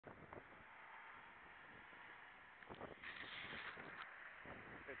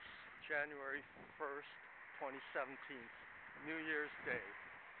January 1st, 2017, New Year's Day.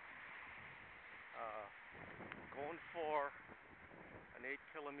 Going for an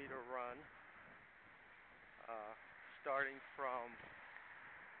 8-kilometer run, starting from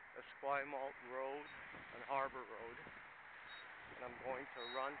Esquimalt Road and Harbour Road, and I'm going to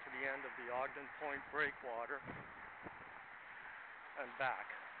run to the end of the Ogden Point Breakwater and back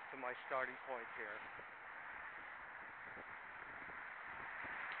to my starting point here.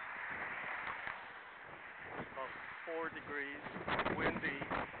 It's about 4 degrees, windy,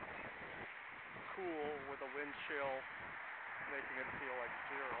 cool with a wind chill, making it feel like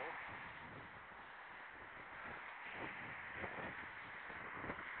 0.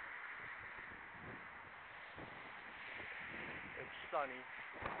 It's sunny,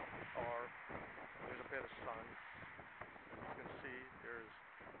 or there's a bit of sun. As you can see,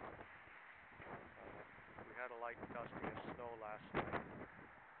 we had a light dusting of snow last night.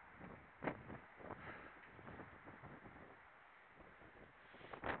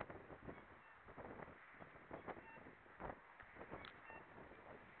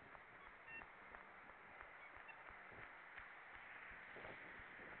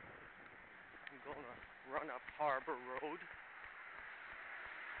 I'm going to run up Harbour Road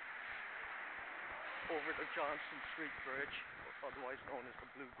over the Johnson Street Bridge, otherwise known as the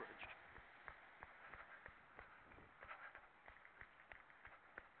Blue Bridge.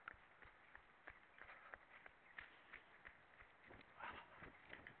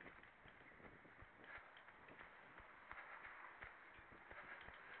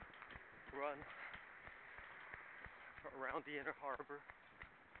 Run around the Inner Harbour.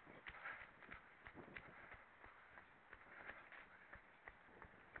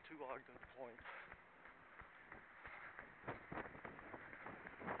 To Ogden Point.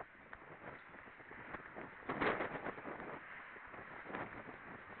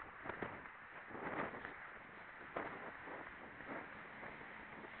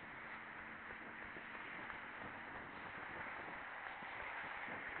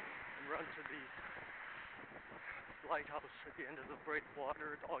 And run to the lighthouse at the end of the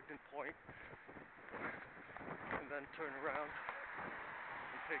breakwater at Ogden Point, and then turn around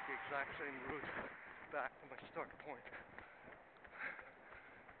and take the exact same route back to my start point.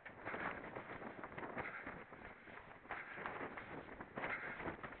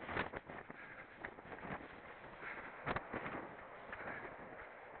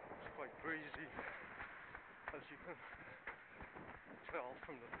 It's quite breezy, as you can tell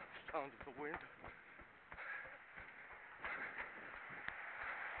from the sound of the wind.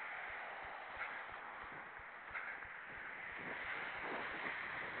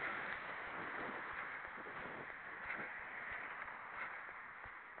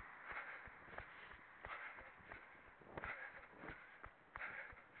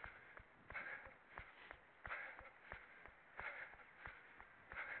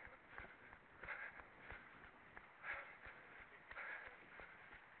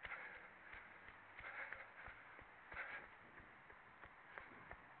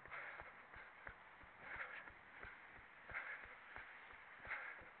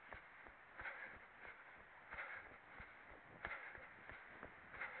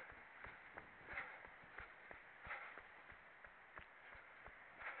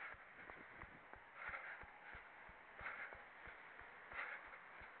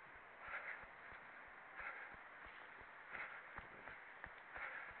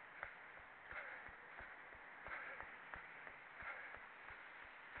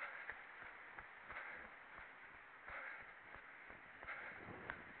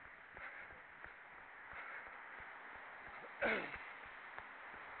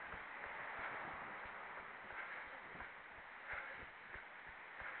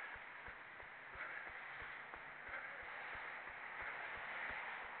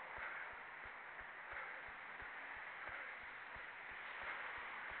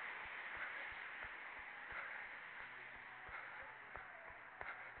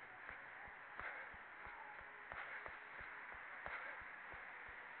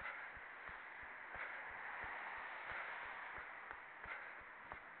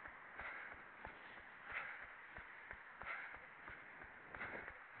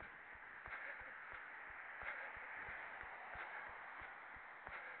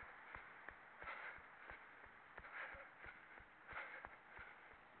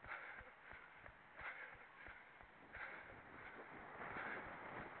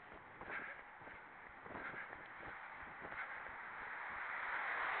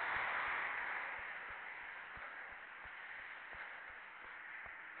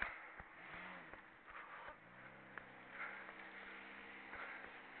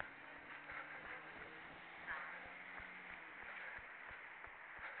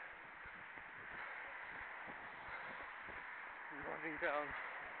 heading down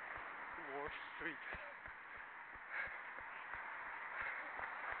Wharf Street.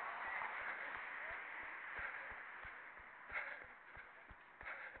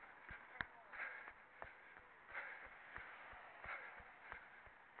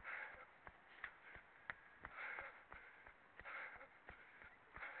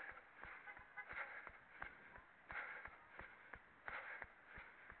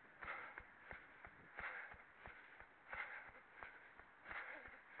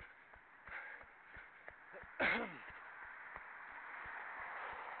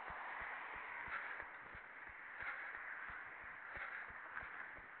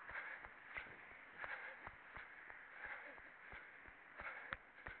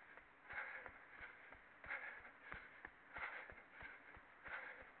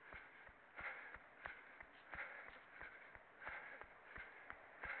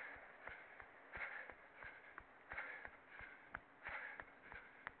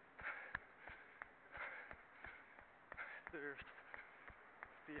 There's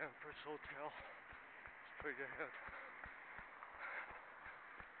the Empress Hotel straight ahead.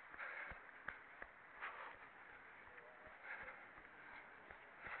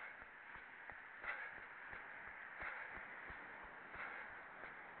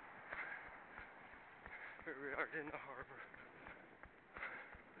 Here we are in the harbor.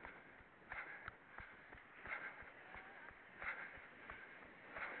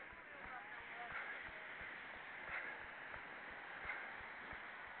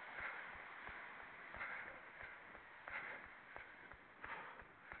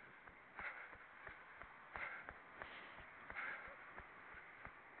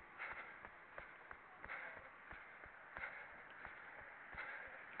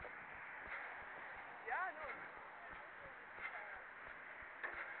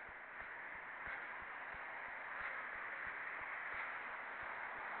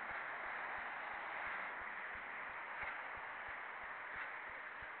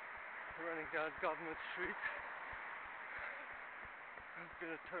 Running down Government Street. I'm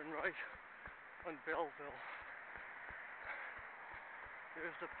gonna turn right on Belleville.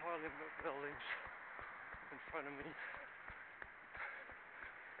 There's the Parliament buildings in front of me.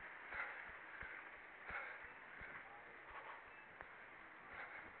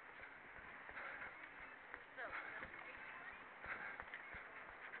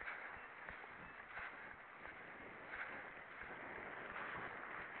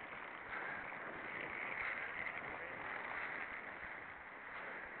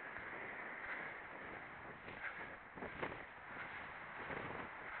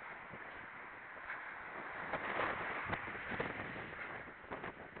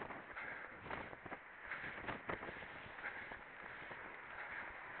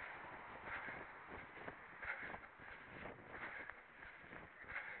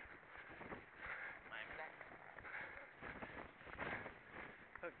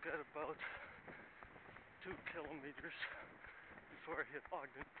 I've got about 2 kilometers before I hit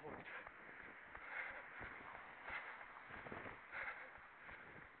Ogden Point.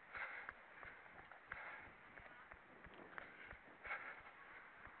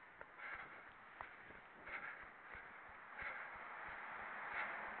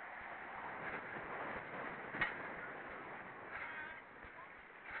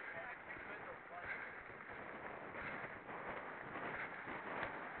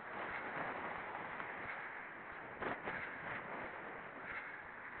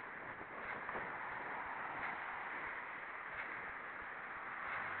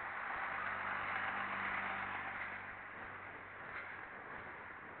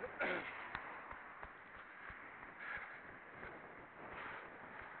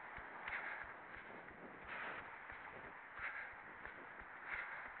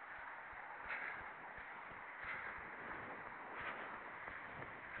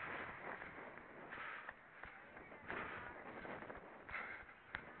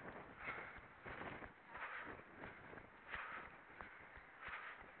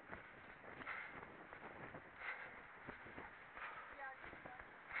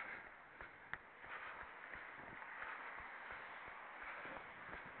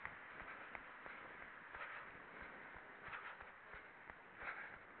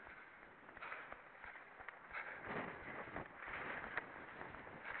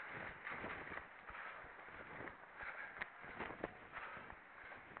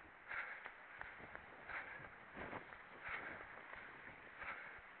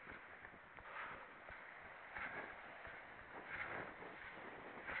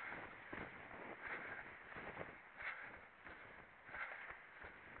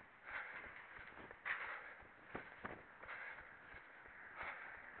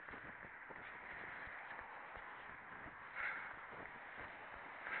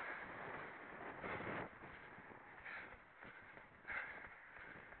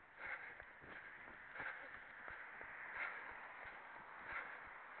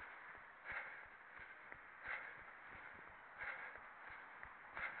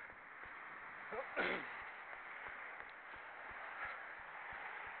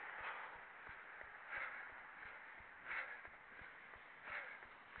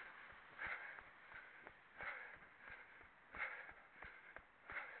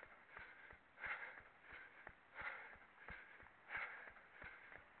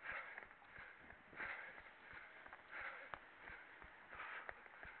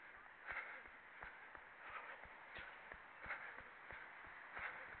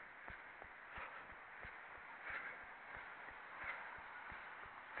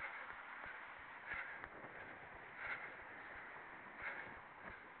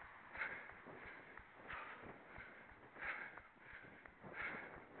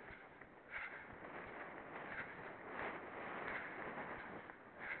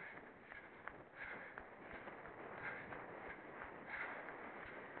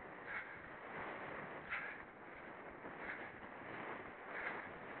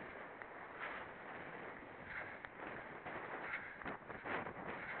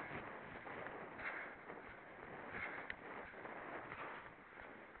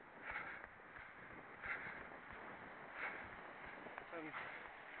 I'm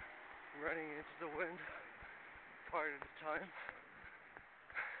running into the wind part of the time.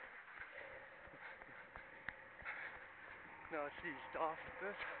 Now it's eased off a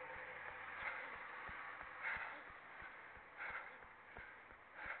bit.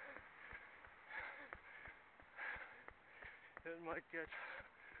 It might get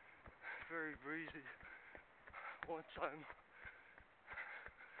very breezy once I'm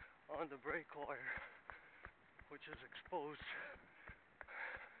on the breakwater, which is exposed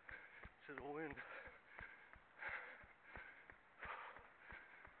to the wind.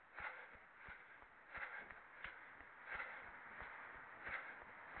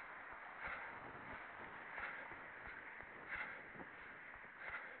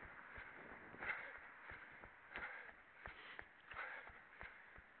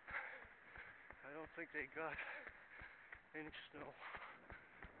 I don't think they got any snow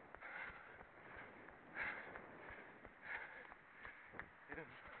in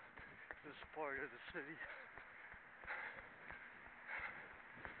this part of the city.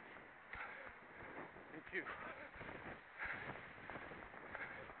 Thank you.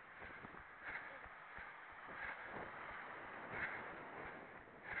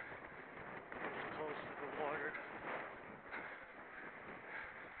 It's close to the water.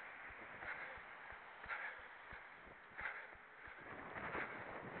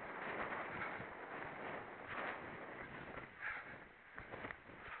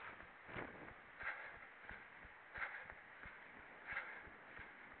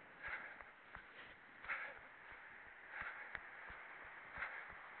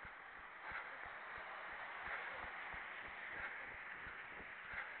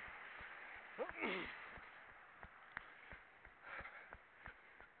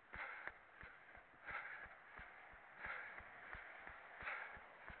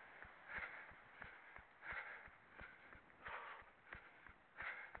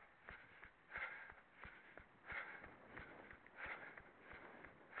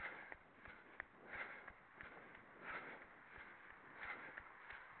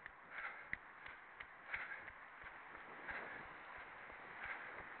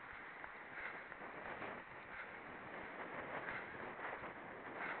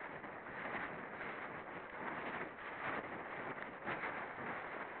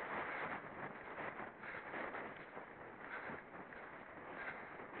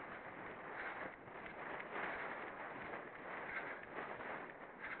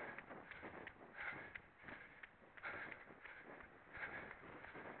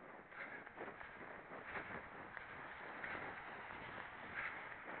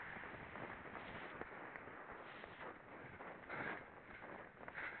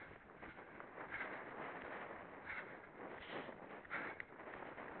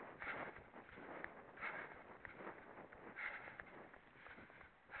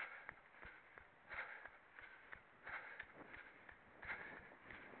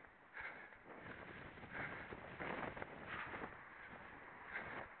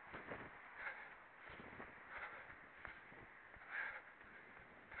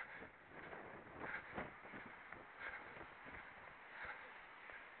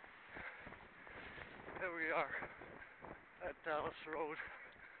 Here we are at Dallas Road.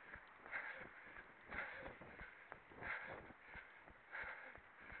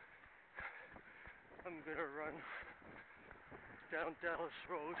 I'm gonna run down Dallas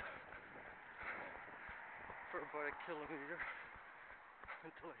Road for about a kilometer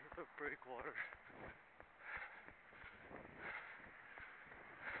until I hit the breakwater.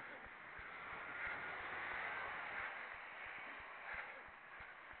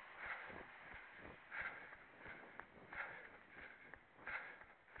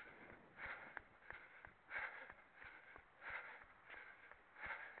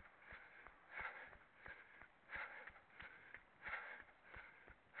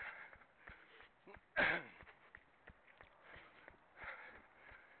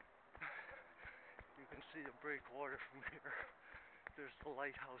 You can see the breakwater from here. There's the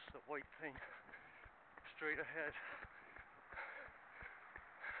lighthouse, the white thing, straight ahead.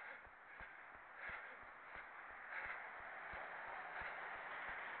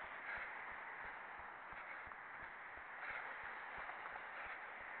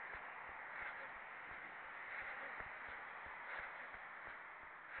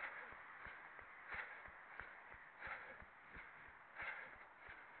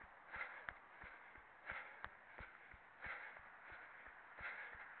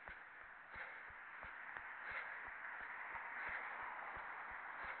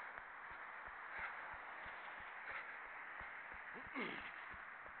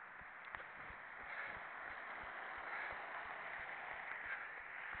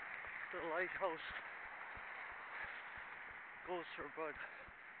 The lighthouse goes for about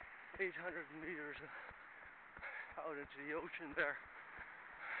 800 meters out into the ocean there,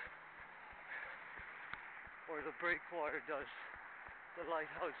 where the breakwater does. The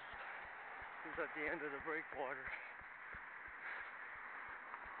lighthouse is at the end of the breakwater.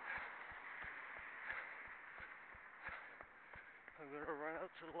 I'm going to run out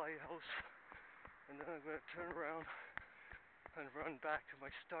to the lighthouse, and then I'm going to turn around and run back to my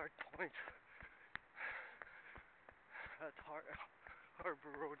start point at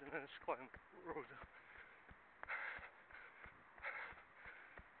Harbour Road and then Esquimalt Road.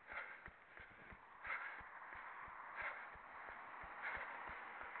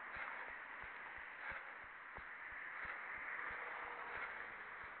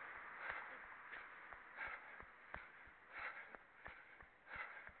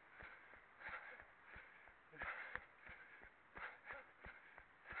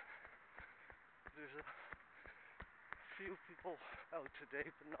 There's a few people out today,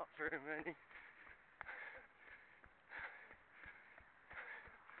 but not very many.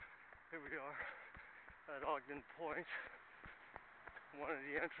 Here we are at Ogden Point, one of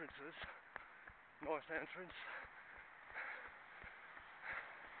the entrances, north entrance.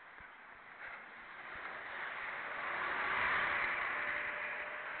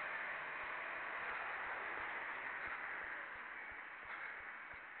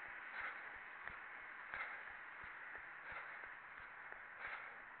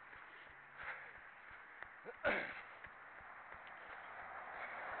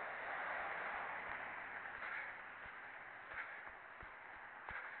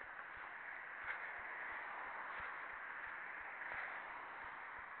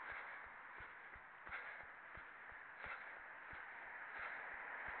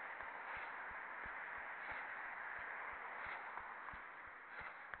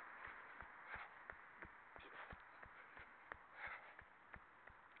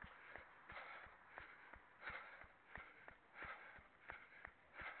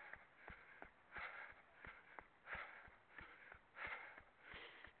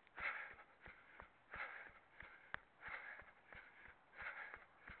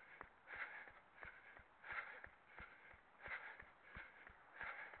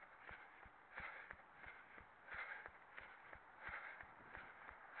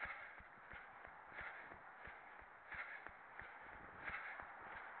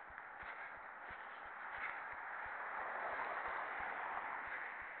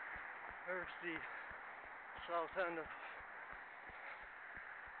 There's the south end of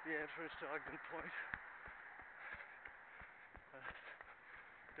the entrance to Ogden Point,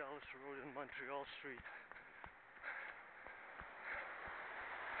 Dallas Road and Montreal Street.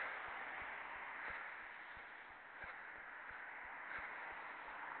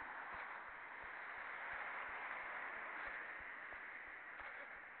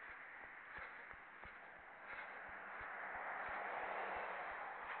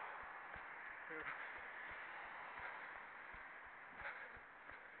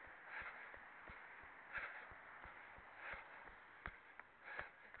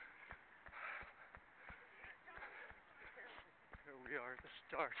 Here we are at the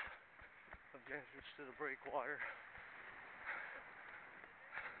start of the entrance to the breakwater.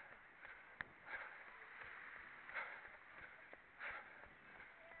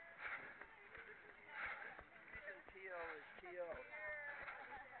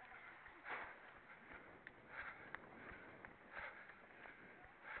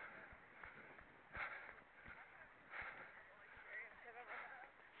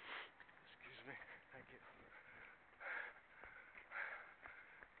 Excuse me, thank you.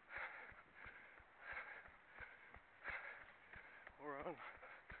 We're on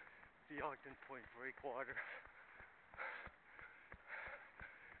the Ogden Point Breakwater.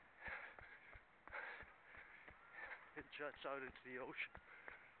 It juts out into the ocean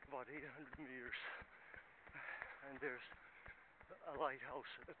about 800 meters, and there's a lighthouse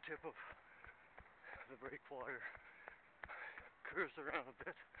at the tip of the breakwater. Curves around a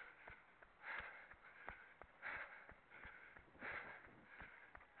bit.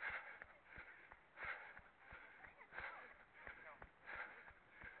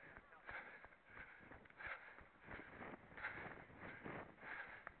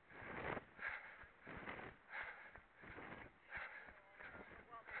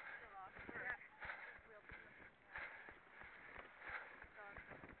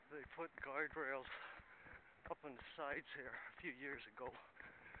 They put guardrails up on the sides here a few years ago,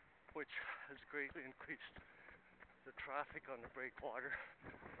 which has greatly increased the traffic on the breakwater.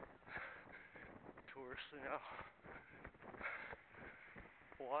 Tourists are now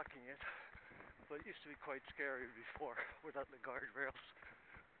walking it, but it used to be quite scary before without the guardrails.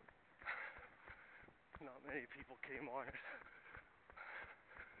 Not many people came on it.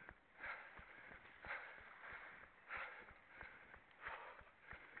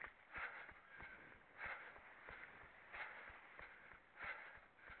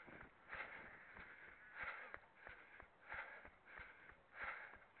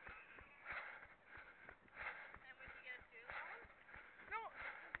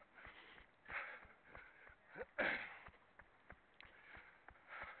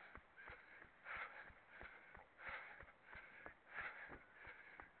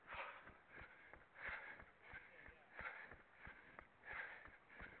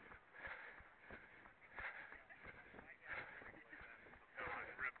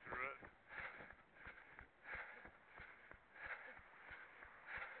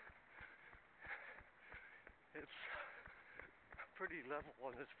 It's pretty level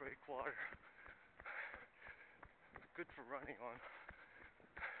on this breakwater. Good for running on.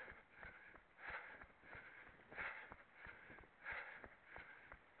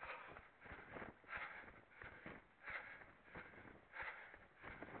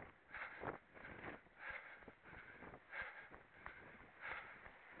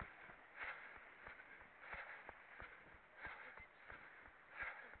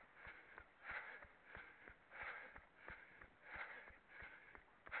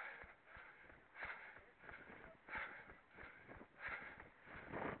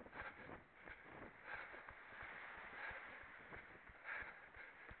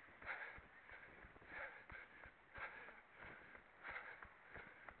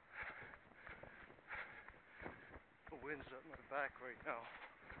 The wind's at my back right now.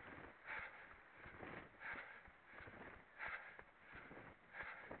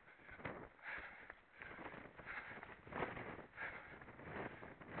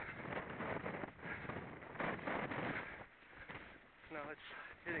 Now it's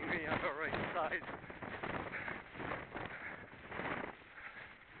hitting me on the right side.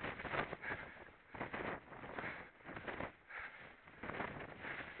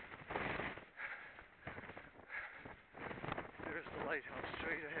 There's the lighthouse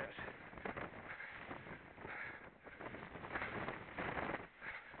straight ahead.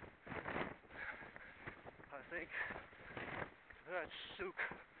 I think that's Souk,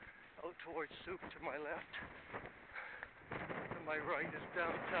 out towards Souk to my left. To my right is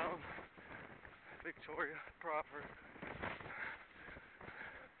downtown Victoria proper.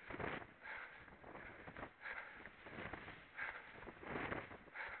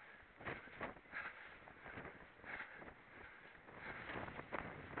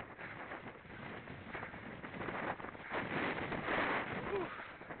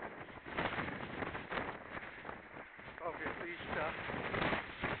 Probably at least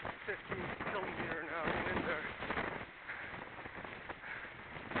 15 km/h wind there.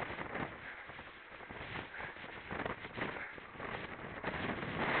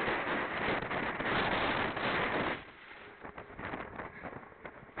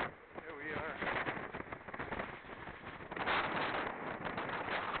 Here we are.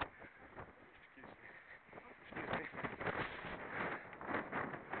 Excuse me.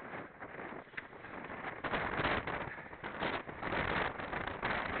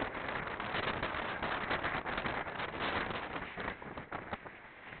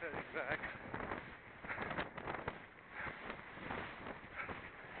 Heading back.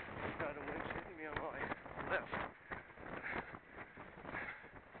 Now the wind's hitting me on my left.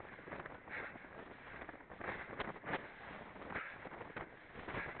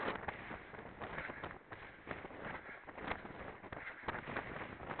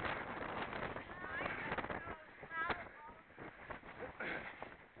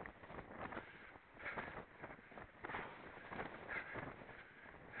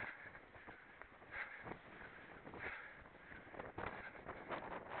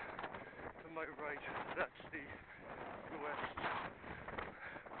 To my right, that's the west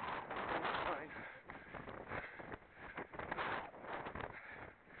coastline.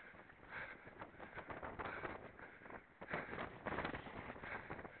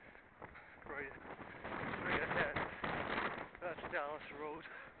 Right ahead. That's Dallas Road.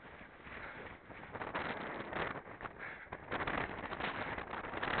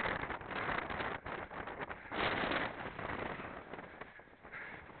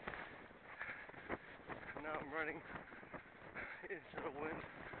 Now I'm running into the wind,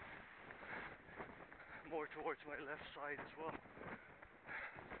 more towards my left side as well.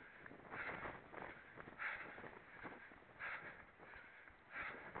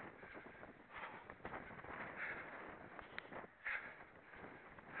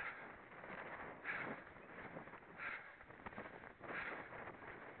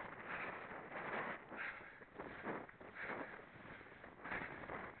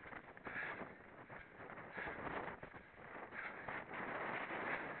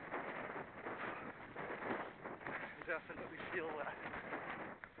 feel that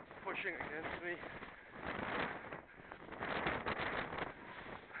pushing against me.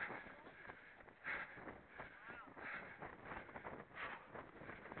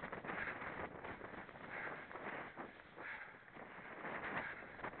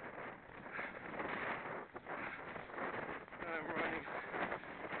 And I'm running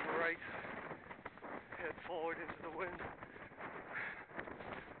right, head forward into the wind.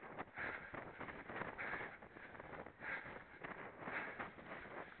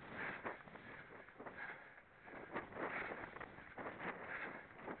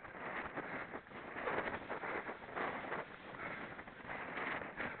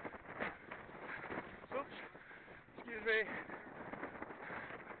 Oops, excuse me.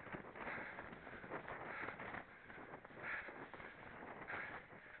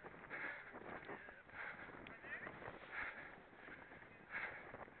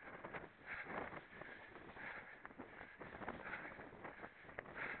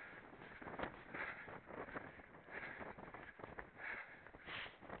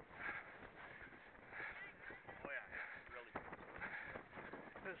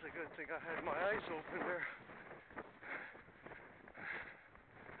 It's a good thing I had my eyes open there.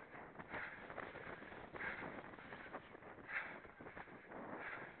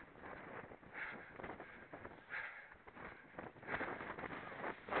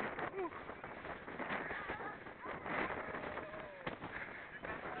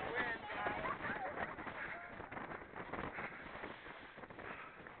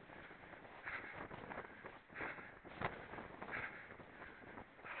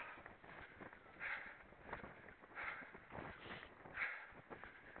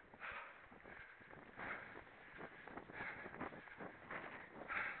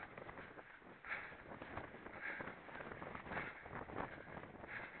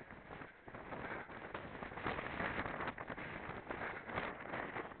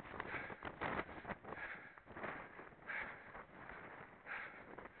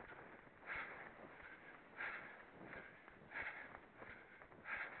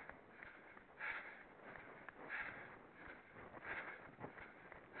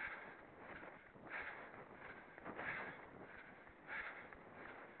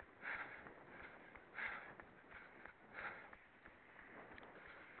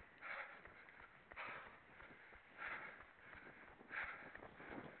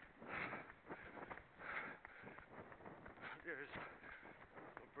 There's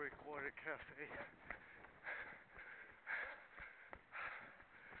a breakwater cafe.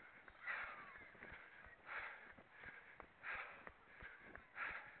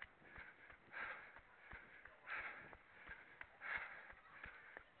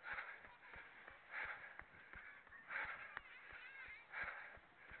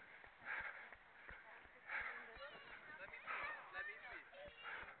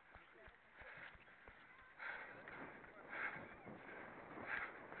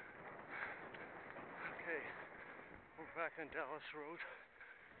 Okay, we're back on Dallas Road.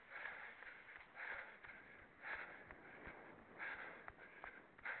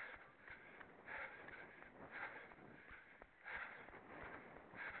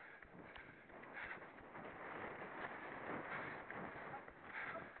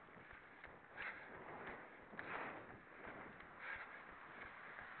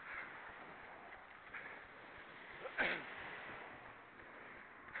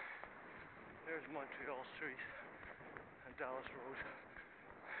 There's Montreal Street and Dallas Road.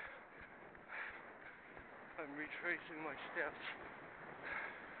 I'm retracing my steps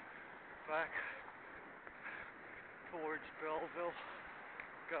back towards Belleville,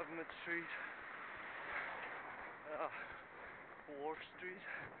 Government Street, Wharf Street,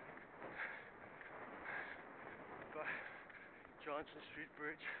 Johnson Street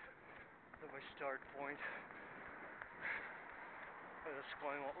Bridge, at my start point, at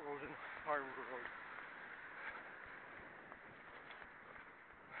Esquimalt Road and Harbour Road.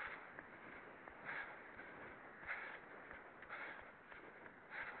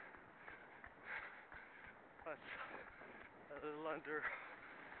 That's a little under,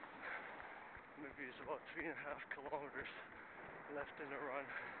 maybe it's about 3.5 kilometers left in the run.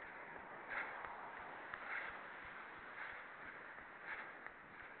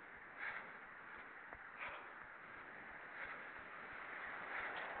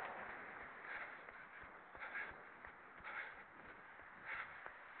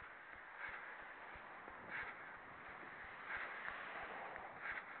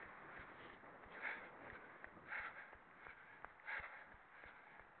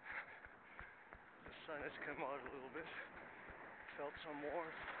 The sun has come out a little bit, felt some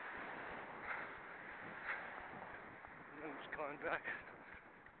warmth. and it's gone back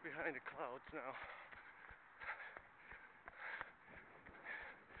behind the clouds now.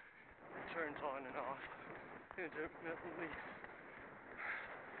 It turns on and off intermittently.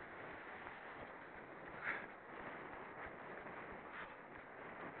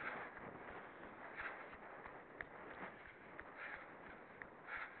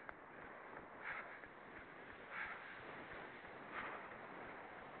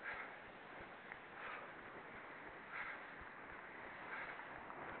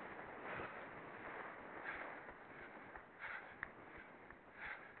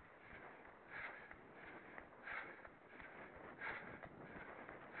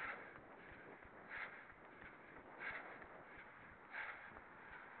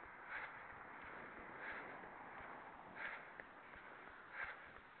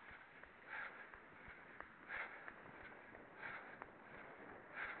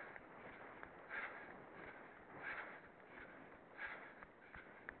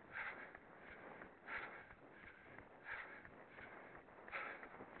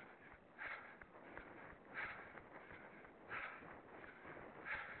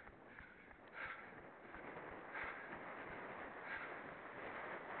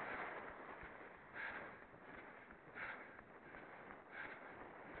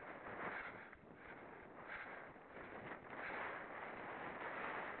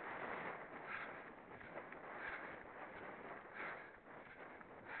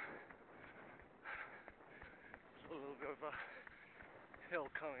 A little bit of a hill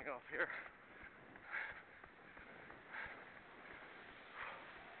coming up here.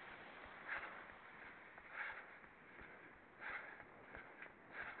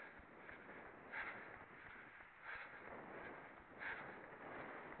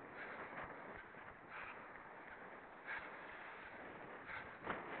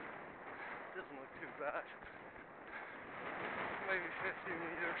 Doesn't look too bad. Maybe 50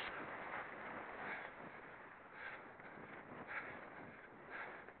 meters.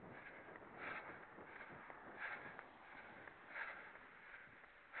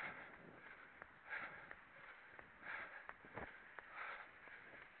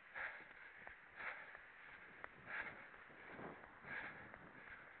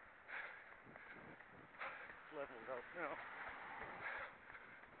 Leveled up now.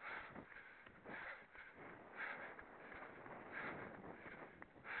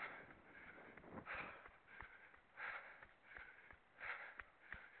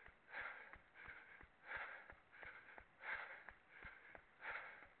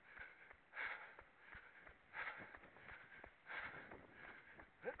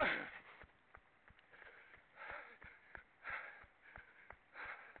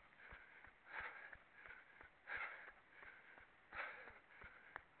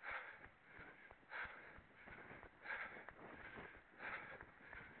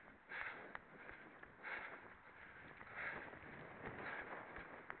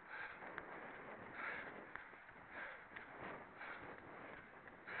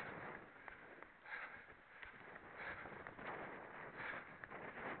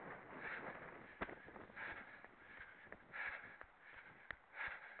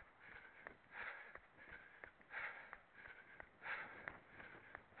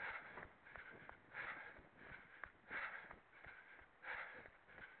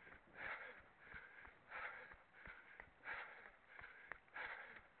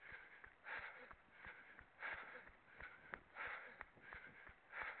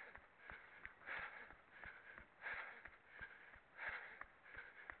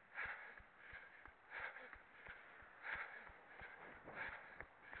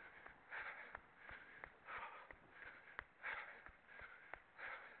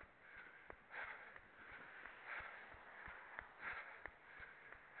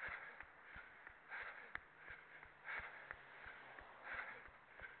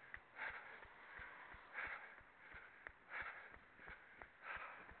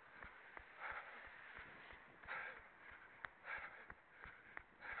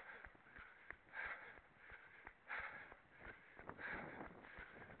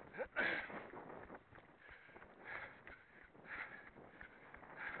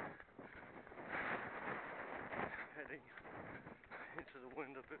 Heading into the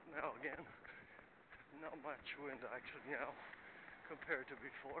wind a bit now again. Not much wind actually now compared to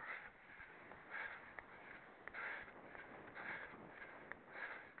before.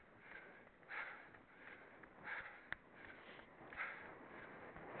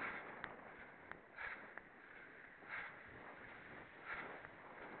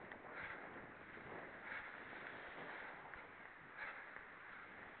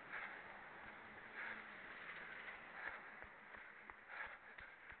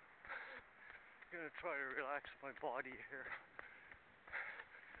 going to try to relax my body here,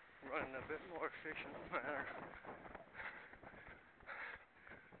 run in a bit more efficient manner.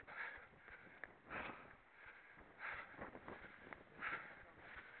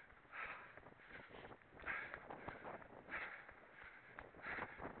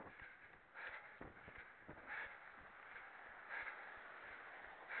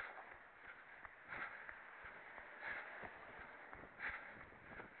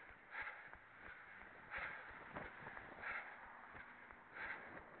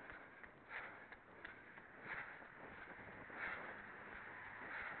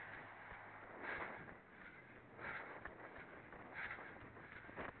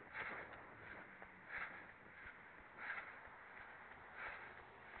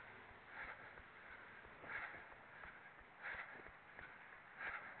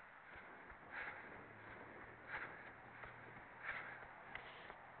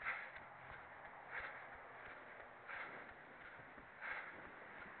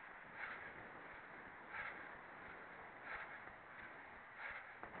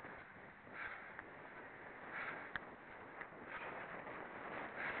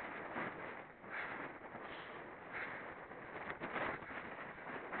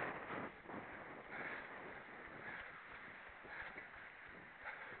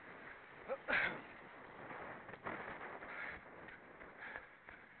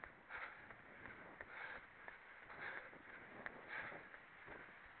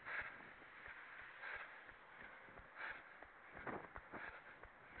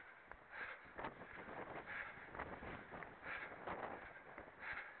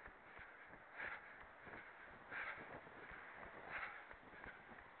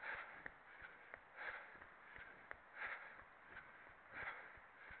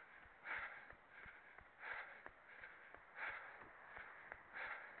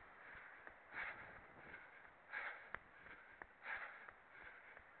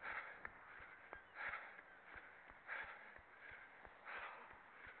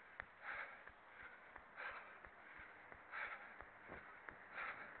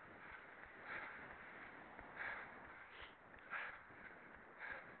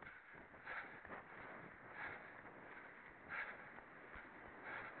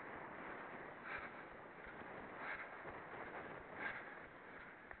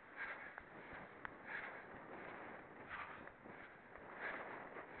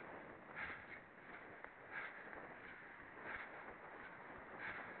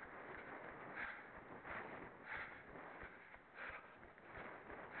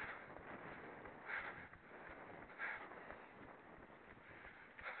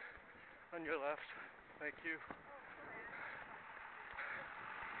 On your left, thank you.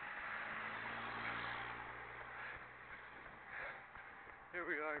 Here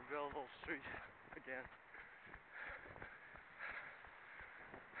we are in Belleville Street again.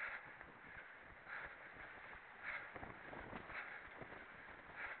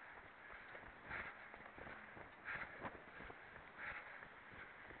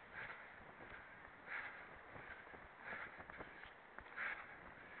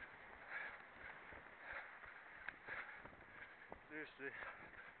 There's the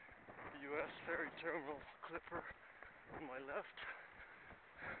U.S. ferry terminal Clipper on my left.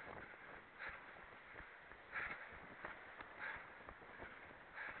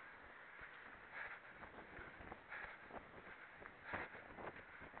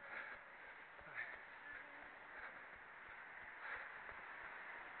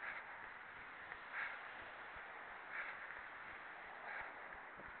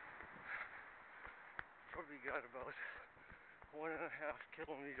 Probably got about 1.5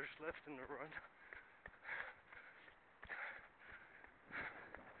 kilometers left in the run.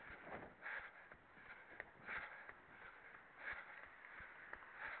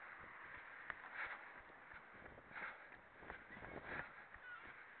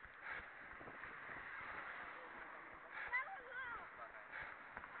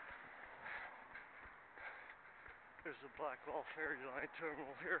 There's the Blackwall Ferry Line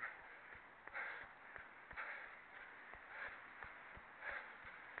terminal here.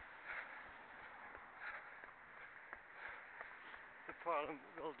 The Parliament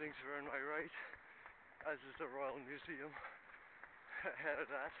buildings are on my right, as is the Royal Museum ahead of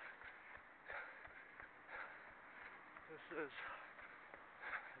that. This is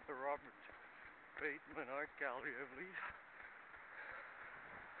the Robert Bateman Art Gallery, I believe.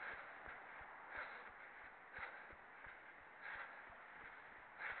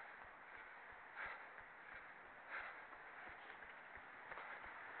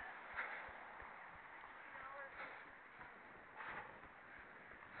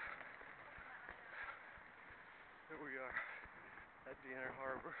 at the Inner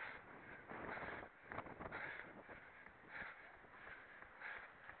Harbour.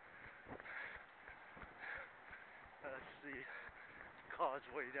 That's the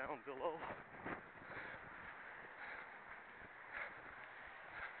causeway down below.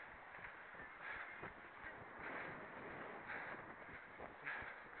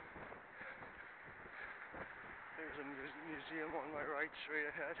 There's a museum on my right,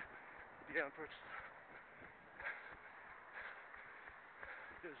 straight ahead. The Empress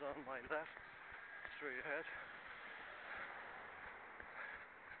is on my left, straight ahead.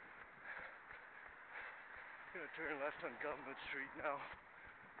 I'm gonna turn left on Government Street now.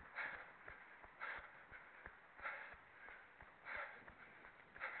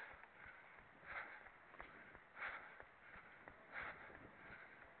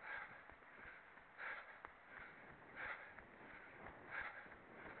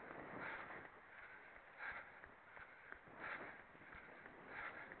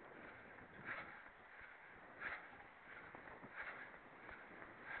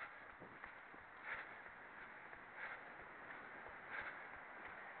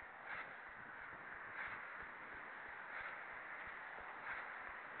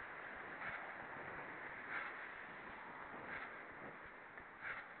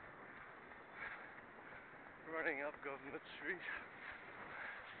 Running up Government Street.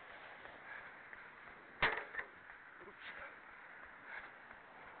 Oops.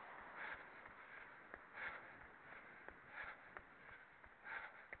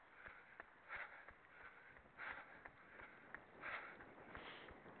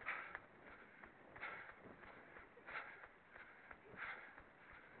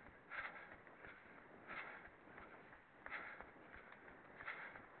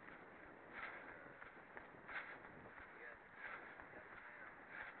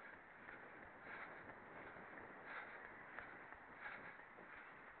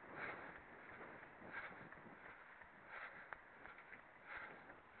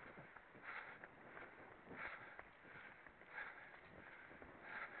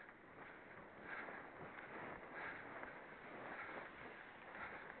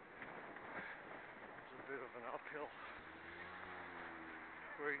 Bit of an uphill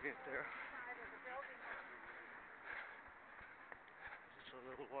gradient there. Just a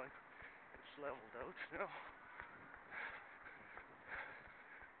little one. It's leveled out now.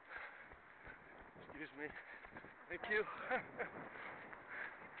 Excuse me. Thank you.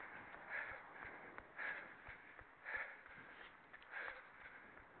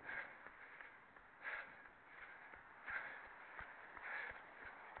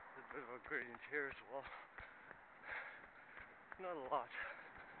 A bit of a gradient here as well. Not a lot.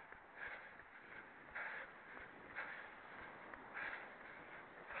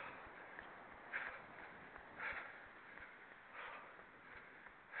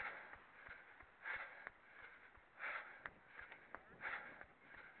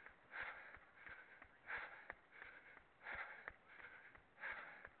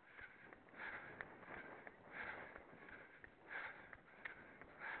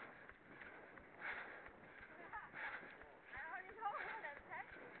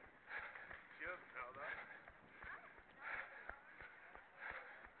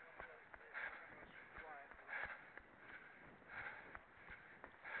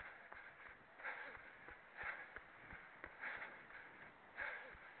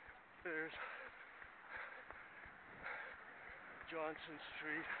 There's Johnson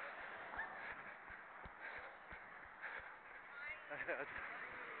Street ahead.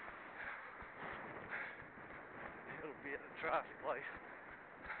 It'll be at a traffic light.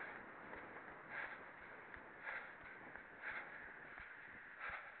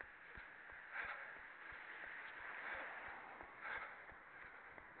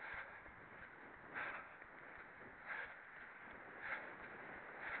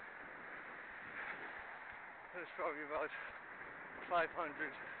 There's probably about 500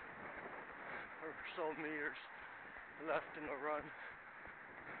 or so meters left in the run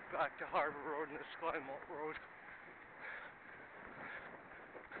back to Harbour Road and Esquimalt Road.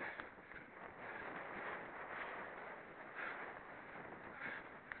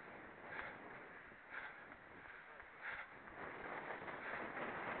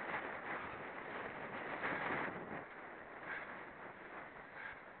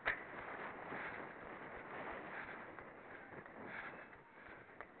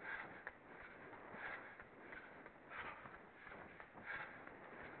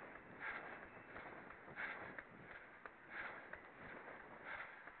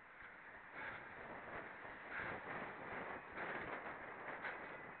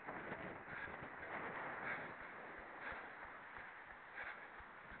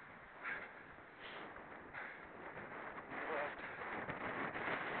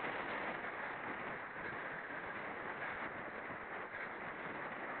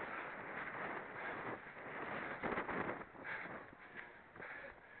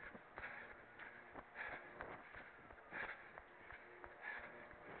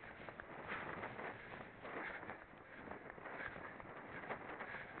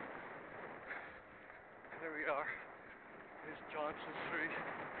 we are. Here's Johnson Street.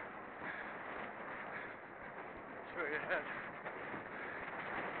 Straight ahead.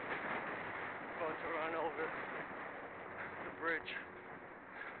 About to run over the bridge,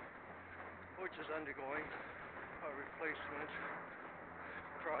 which is undergoing a replacement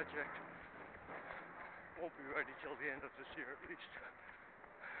project. Won't be ready till the end of this year at least.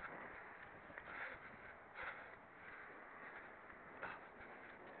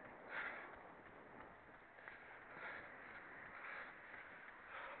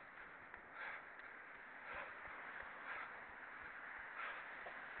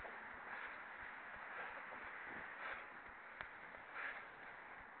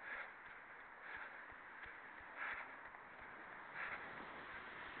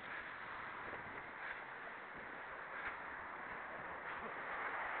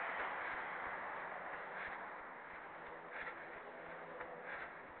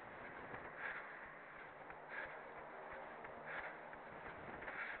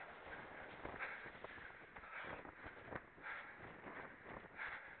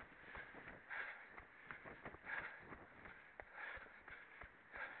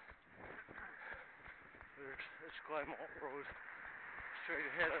 There's Esquimalt Road, straight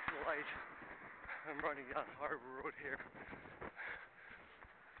ahead at the light. I'm running down Harbour Road here.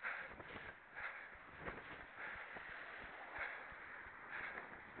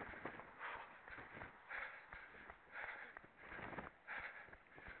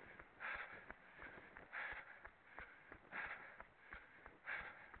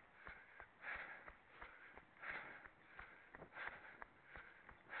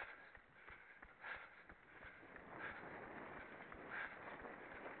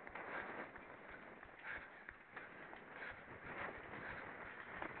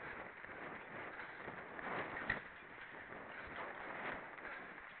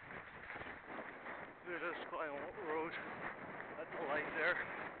 There's Esquimalt Road at the light there,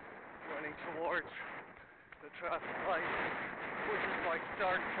 running towards the traffic light, which is my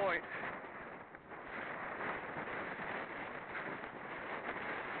start point.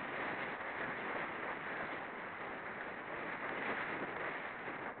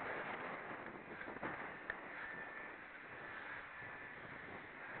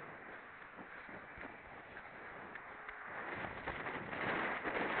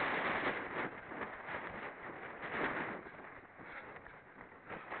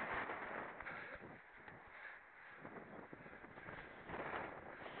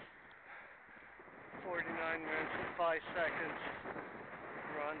 Minutes and 5 seconds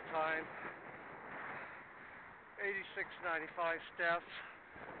run time, 86.95 steps.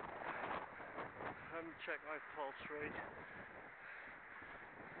 Let me check my pulse rate.